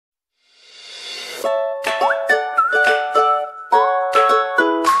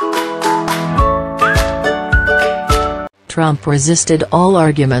Trump resisted all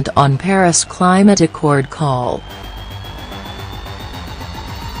argument on Paris Climate Accord call.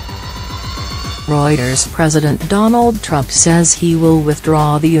 Reuters President Donald Trump says he will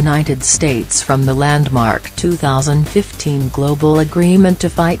withdraw the United States from the landmark 2015 global agreement to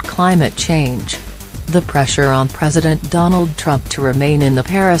fight climate change. The pressure on President Donald Trump to remain in the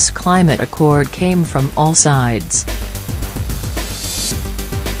Paris Climate Accord came from all sides.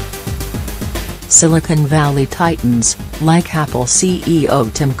 Silicon Valley titans, like Apple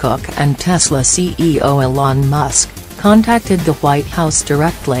CEO Tim Cook and Tesla CEO Elon Musk, contacted the White House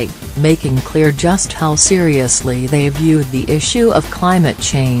directly, making clear just how seriously they viewed the issue of climate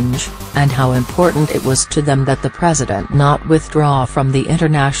change, and how important it was to them that the president not withdraw from the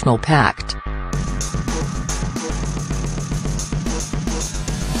international pact.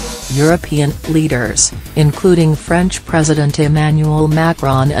 European leaders, including French President Emmanuel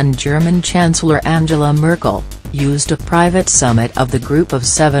Macron and German Chancellor Angela Merkel, used a private summit of the Group of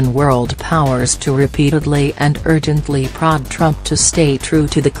Seven world powers to repeatedly and urgently prod Trump to stay true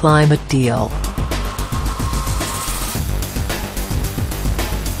to the climate deal.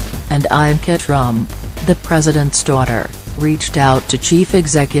 And Ivanka Trump, the president's daughter, reached out to chief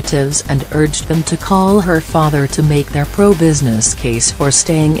executives and urged them to call her father to make their pro-business case for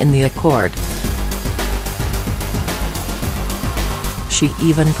staying in the accord. She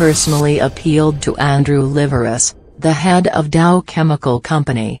even personally appealed to Andrew Liveris, the head of Dow Chemical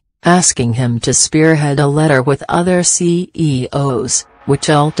Company, asking him to spearhead a letter with other CEOs, which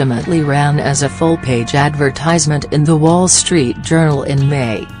ultimately ran as a full-page advertisement in The Wall Street Journal in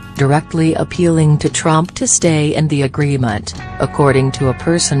May, directly appealing to Trump to stay in the agreement, according to a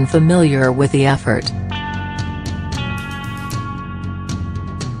person familiar with the effort.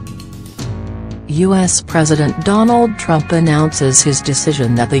 U.S. President Donald Trump announces his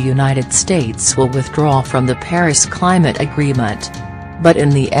decision that the United States will withdraw from the Paris Climate Agreement. But in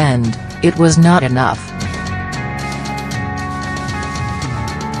the end, it was not enough.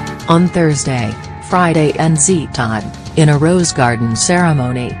 On Thursday, Friday NZ time, in a Rose Garden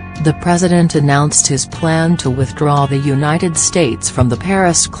ceremony, the president announced his plan to withdraw the United States from the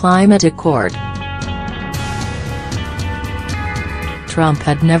Paris Climate Accord. Trump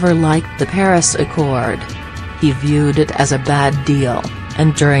had never liked the Paris Accord. He viewed it as a bad deal,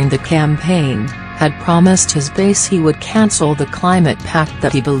 and during the campaign, had promised his base he would cancel the climate pact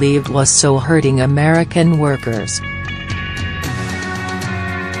that he believed was so hurting American workers.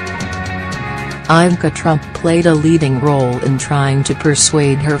 Ivanka Trump played a leading role in trying to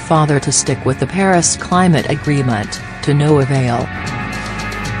persuade her father to stick with the Paris Climate Agreement, to no avail.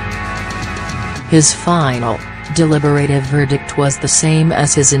 His final, deliberative verdict was the same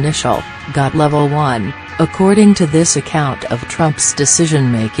as his initial, gut level 1, according to this account of Trump's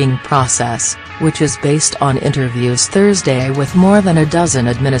decision-making process, which is based on interviews Thursday with more than a dozen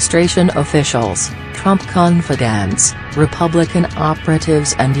administration officials, Trump confidants, Republican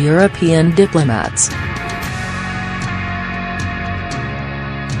operatives and European diplomats.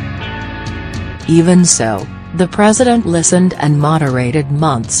 Even so, the president listened and moderated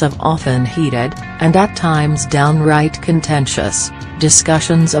months of often heated, and at times downright contentious,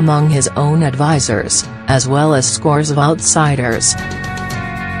 discussions among his own advisers, as well as scores of outsiders.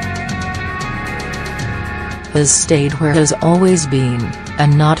 Has stayed where has always been,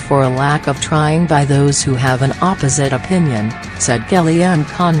 and not for a lack of trying by those who have an opposite opinion, said Kellyanne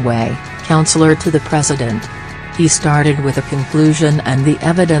Conway, counselor to the president. He started with a conclusion and the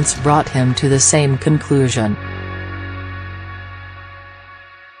evidence brought him to the same conclusion.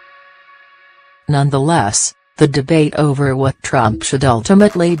 Nonetheless, the debate over what Trump should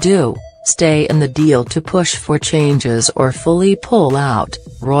ultimately do, stay in the deal to push for changes or fully pull out,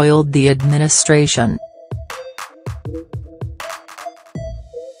 roiled the administration.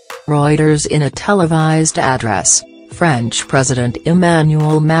 Reuters in a televised address, French President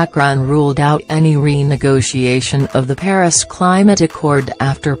Emmanuel Macron ruled out any renegotiation of the Paris Climate Accord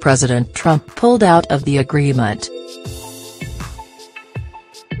after President Trump pulled out of the agreement.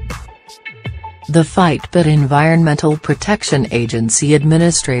 The fight bit Environmental Protection Agency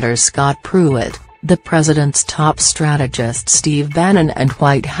Administrator Scott Pruitt, the president's top strategist Steve Bannon and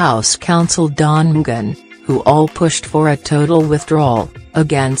White House counsel Don McGahn, who all pushed for a total withdrawal,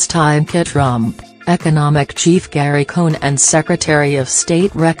 against Ivanka Trump, Economic Chief Gary Cohn and Secretary of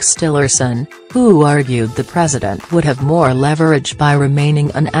State Rex Tillerson, who argued the president would have more leverage by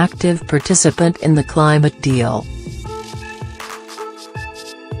remaining an active participant in the climate deal.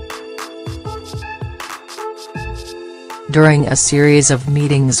 During a series of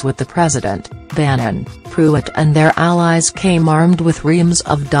meetings with the president, Bannon, Pruitt and their allies came armed with reams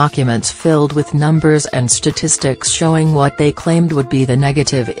of documents filled with numbers and statistics showing what they claimed would be the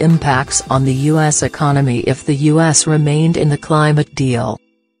negative impacts on the U.S. economy if the U.S. remained in the climate deal.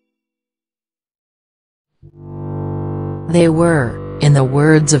 They were, in the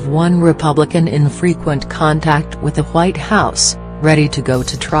words of one Republican in frequent contact with the White House, ready to go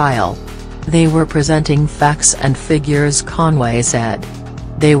to trial. They were presenting facts and figures, Conway said.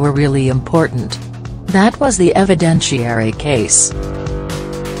 They were really important. That was the evidentiary case.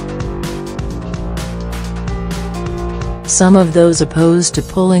 Some of those opposed to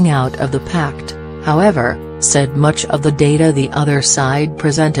pulling out of the pact, however, said much of the data the other side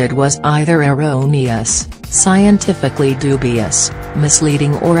presented was either erroneous, scientifically dubious,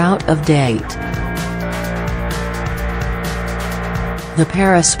 misleading or out of date. The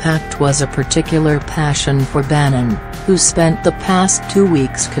Paris Pact was a particular passion for Bannon, who spent the past 2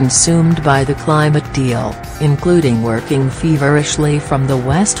 weeks consumed by the climate deal, including working feverishly from the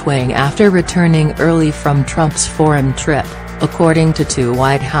West Wing after returning early from Trump's foreign trip, according to 2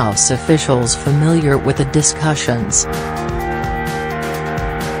 White House officials familiar with the discussions.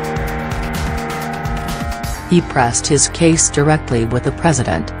 He pressed his case directly with the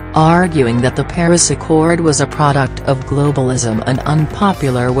president, arguing that the Paris Accord was a product of globalism and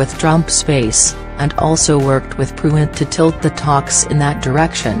unpopular with Trump's base, and also worked with Pruitt to tilt the talks in that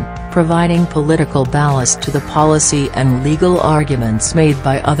direction, providing political ballast to the policy and legal arguments made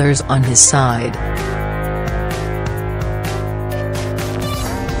by others on his side.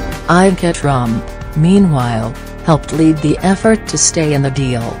 Ivanka Trump, meanwhile, helped lead the effort to stay in the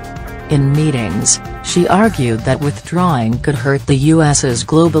deal. In meetings, she argued that withdrawing could hurt the U.S.'s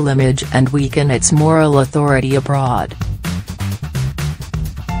global image and weaken its moral authority abroad.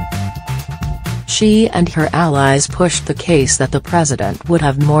 She and her allies pushed the case that the president would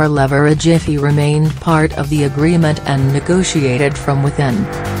have more leverage if he remained part of the agreement and negotiated from within.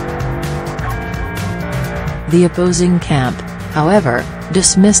 The opposing camp, however,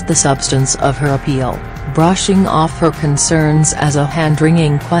 dismissed the substance of her appeal, brushing off her concerns as a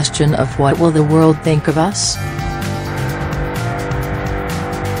hand-wringing question of what will the world think of us?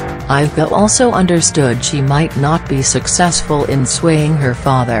 Ivanka also understood she might not be successful in swaying her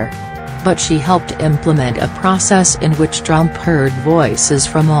father. But she helped implement a process in which Trump heard voices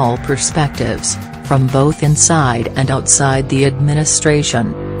from all perspectives, from both inside and outside the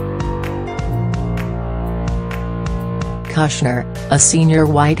administration. Kushner, a senior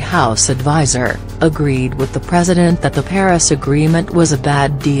White House advisor, agreed with the president that the Paris Agreement was a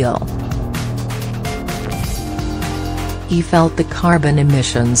bad deal. He felt the carbon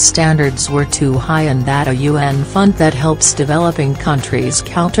emissions standards were too high and that a UN fund that helps developing countries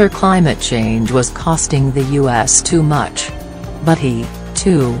counter climate change was costing the US too much. But he,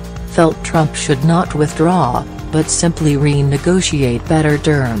 too, felt Trump should not withdraw, but simply renegotiate better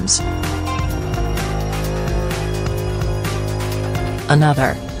terms.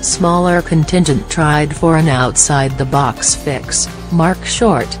 Another, smaller contingent tried for an outside-the-box fix. Mark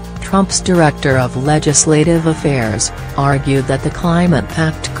Short, Trump's Director of Legislative Affairs, argued that the Climate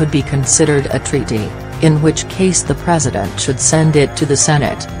Pact could be considered a treaty, in which case the president should send it to the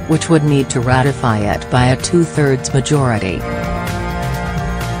Senate, which would need to ratify it by a 2/3 majority.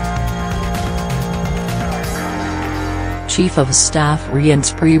 Chief of Staff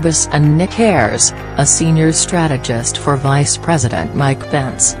Reince Priebus and Nick Ayers, a senior strategist for Vice President Mike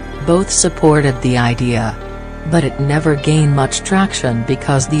Pence, both supported the idea. But it never gained much traction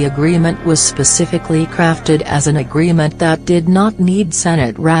because the agreement was specifically crafted as an agreement that did not need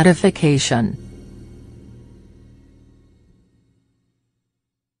Senate ratification.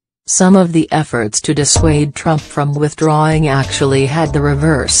 Some of the efforts to dissuade Trump from withdrawing actually had the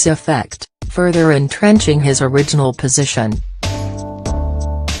reverse effect, further entrenching his original position.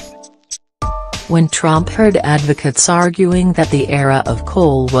 When Trump heard advocates arguing that the era of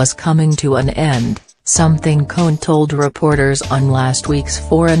coal was coming to an end, something Cohn told reporters on last week's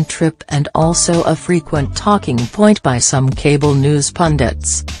foreign trip and also a frequent talking point by some cable news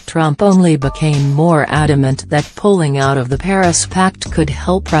pundits, Trump only became more adamant that pulling out of the Paris Pact could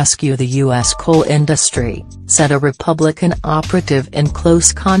help rescue the U.S. coal industry, said a Republican operative in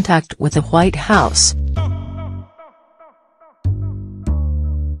close contact with the White House.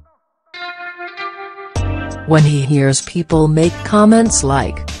 When he hears people make comments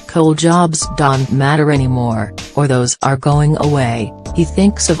like, "Coal jobs don't matter anymore," or "those are going away," he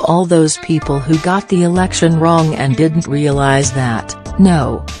thinks of all those people who got the election wrong and didn't realize that,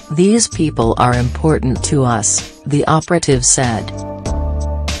 "No, these people are important to us," the operative said.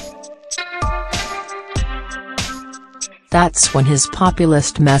 That's when his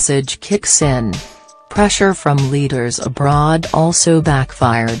populist message kicks in. Pressure from leaders abroad also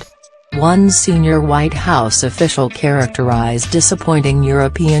backfired. One senior White House official characterized disappointing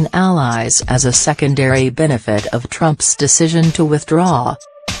European allies as a secondary benefit of Trump's decision to withdraw.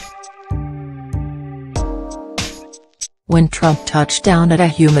 When Trump touched down at a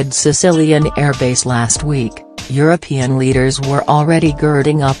humid Sicilian airbase last week, European leaders were already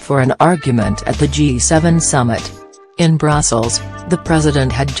girding up for an argument at the G7 summit. In Brussels, the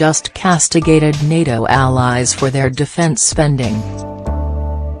president had just castigated NATO allies for their defense spending.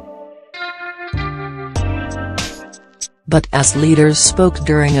 But as leaders spoke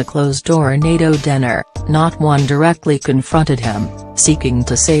during a closed-door NATO dinner, not one directly confronted him, seeking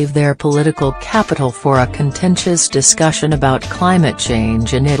to save their political capital for a contentious discussion about climate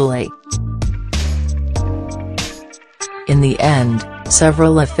change in Italy. In the end,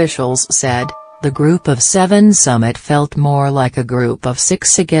 several officials said, the Group of Seven summit felt more like a group of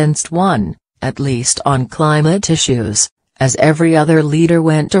six against one, at least on climate issues, as every other leader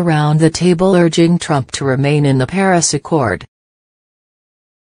went around the table urging Trump to remain in the Paris Accord.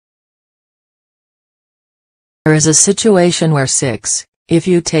 There is a situation where six, if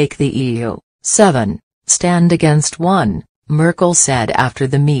you take the EU, seven, stand against one, Merkel said after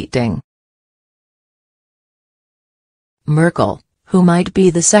the meeting. Merkel, who might be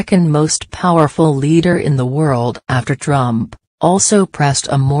the second most powerful leader in the world after Trump, also pressed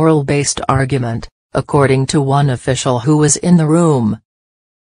a moral-based argument, according to one official who was in the room.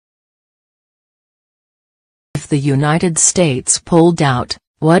 If the United States pulled out,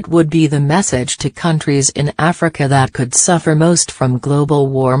 what would be the message to countries in Africa that could suffer most from global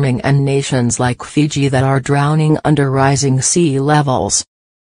warming and nations like Fiji that are drowning under rising sea levels?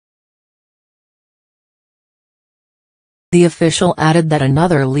 The official added that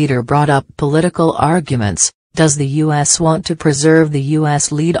another leader brought up political arguments. Does the U.S. want to preserve the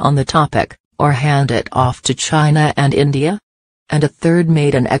U.S. lead on the topic, or hand it off to China and India? And a third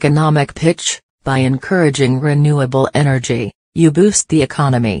made an economic pitch: by encouraging renewable energy, you boost the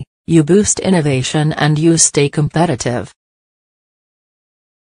economy, you boost innovation and you stay competitive.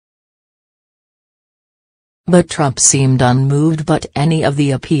 But Trump seemed unmoved by any of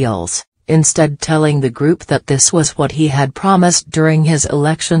the appeals, instead telling the group that this was what he had promised during his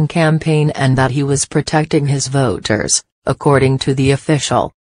election campaign and that he was protecting his voters, according to the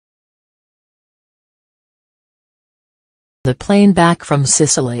official. The plane back from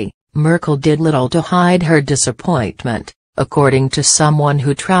Sicily, Merkel did little to hide her disappointment, according to someone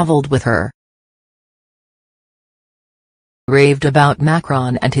who traveled with her. Raved about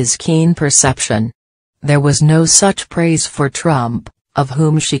Macron and his keen perception. There was no such praise for Trump, of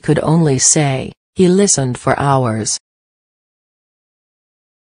whom she could only say, he listened for hours.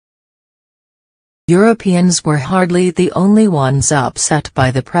 Europeans were hardly the only ones upset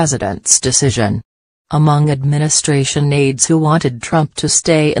by the president's decision. Among administration aides who wanted Trump to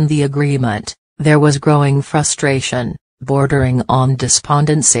stay in the agreement, there was growing frustration, bordering on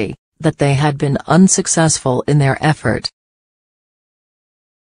despondency, that they had been unsuccessful in their effort.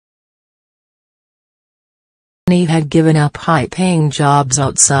 Many had given up high-paying jobs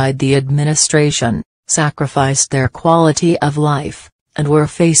outside the administration, sacrificed their quality of life, and were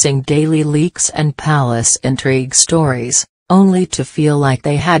facing daily leaks and palace intrigue stories, only to feel like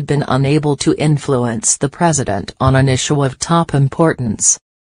they had been unable to influence the president on an issue of top importance.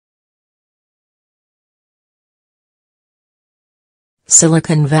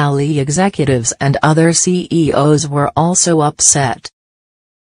 Silicon Valley executives and other CEOs were also upset.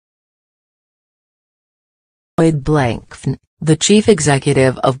 Lloyd Blankfein, the chief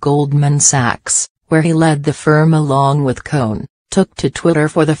executive of Goldman Sachs, where he led the firm along with Cohn, took to Twitter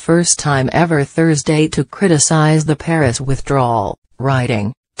for the first time ever Thursday to criticize the Paris withdrawal,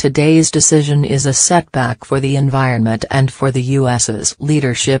 writing, "Today's decision is a setback for the environment and for the U.S.'s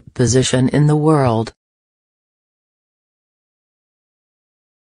leadership position in the world."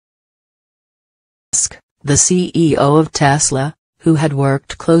 The CEO of Tesla, who had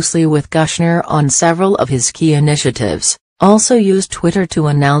worked closely with Kushner on several of his key initiatives, also used Twitter to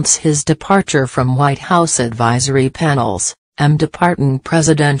announce his departure from White House advisory panels, and departing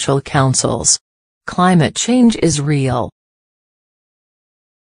presidential councils. Climate change is real.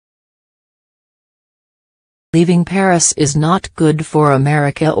 Leaving Paris is not good for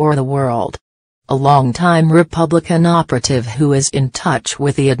America or the world. A longtime Republican operative who is in touch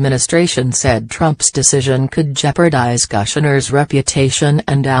with the administration said Trump's decision could jeopardize Kushner's reputation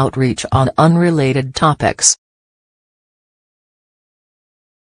and outreach on unrelated topics.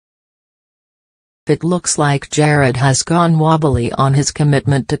 it looks like Jared has gone wobbly on his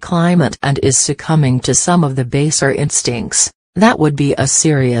commitment to climate and is succumbing to some of the baser instincts, that would be a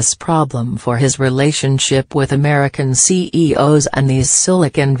serious problem for his relationship with American CEOs and these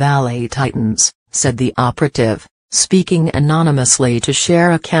Silicon Valley titans, said the operative, speaking anonymously to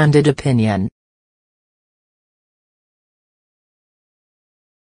share a candid opinion.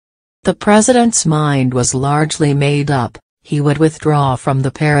 The president's mind was largely made up. He would withdraw from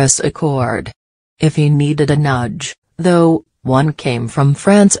the Paris Accord. If he needed a nudge, though, one came from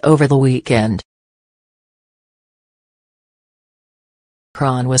France over the weekend.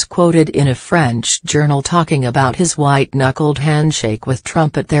 Macron was quoted in a French journal talking about his white-knuckled handshake with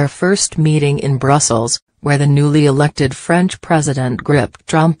Trump at their first meeting in Brussels, where the newly elected French president gripped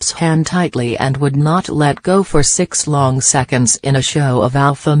Trump's hand tightly and would not let go for 6 long seconds in a show of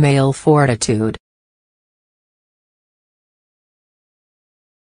alpha male fortitude.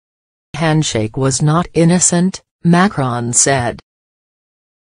 Handshake was not innocent, Macron said.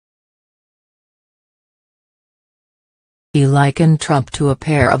 He likened Trump to a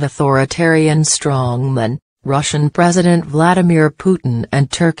pair of authoritarian strongmen, Russian President Vladimir Putin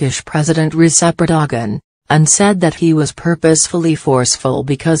and Turkish President Recep Erdogan, and said that he was purposefully forceful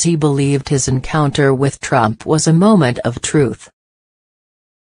because he believed his encounter with Trump was a moment of truth.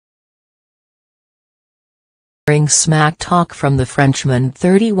 Hearing smack talk from the Frenchman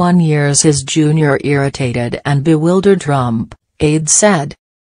 31 years his junior irritated and bewildered Trump, aides said.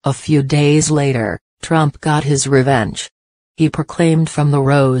 A few days later, Trump got his revenge. He proclaimed from the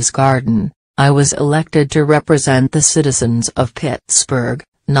Rose Garden, "I was elected to represent the citizens of Pittsburgh,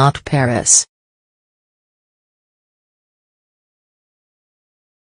 not Paris."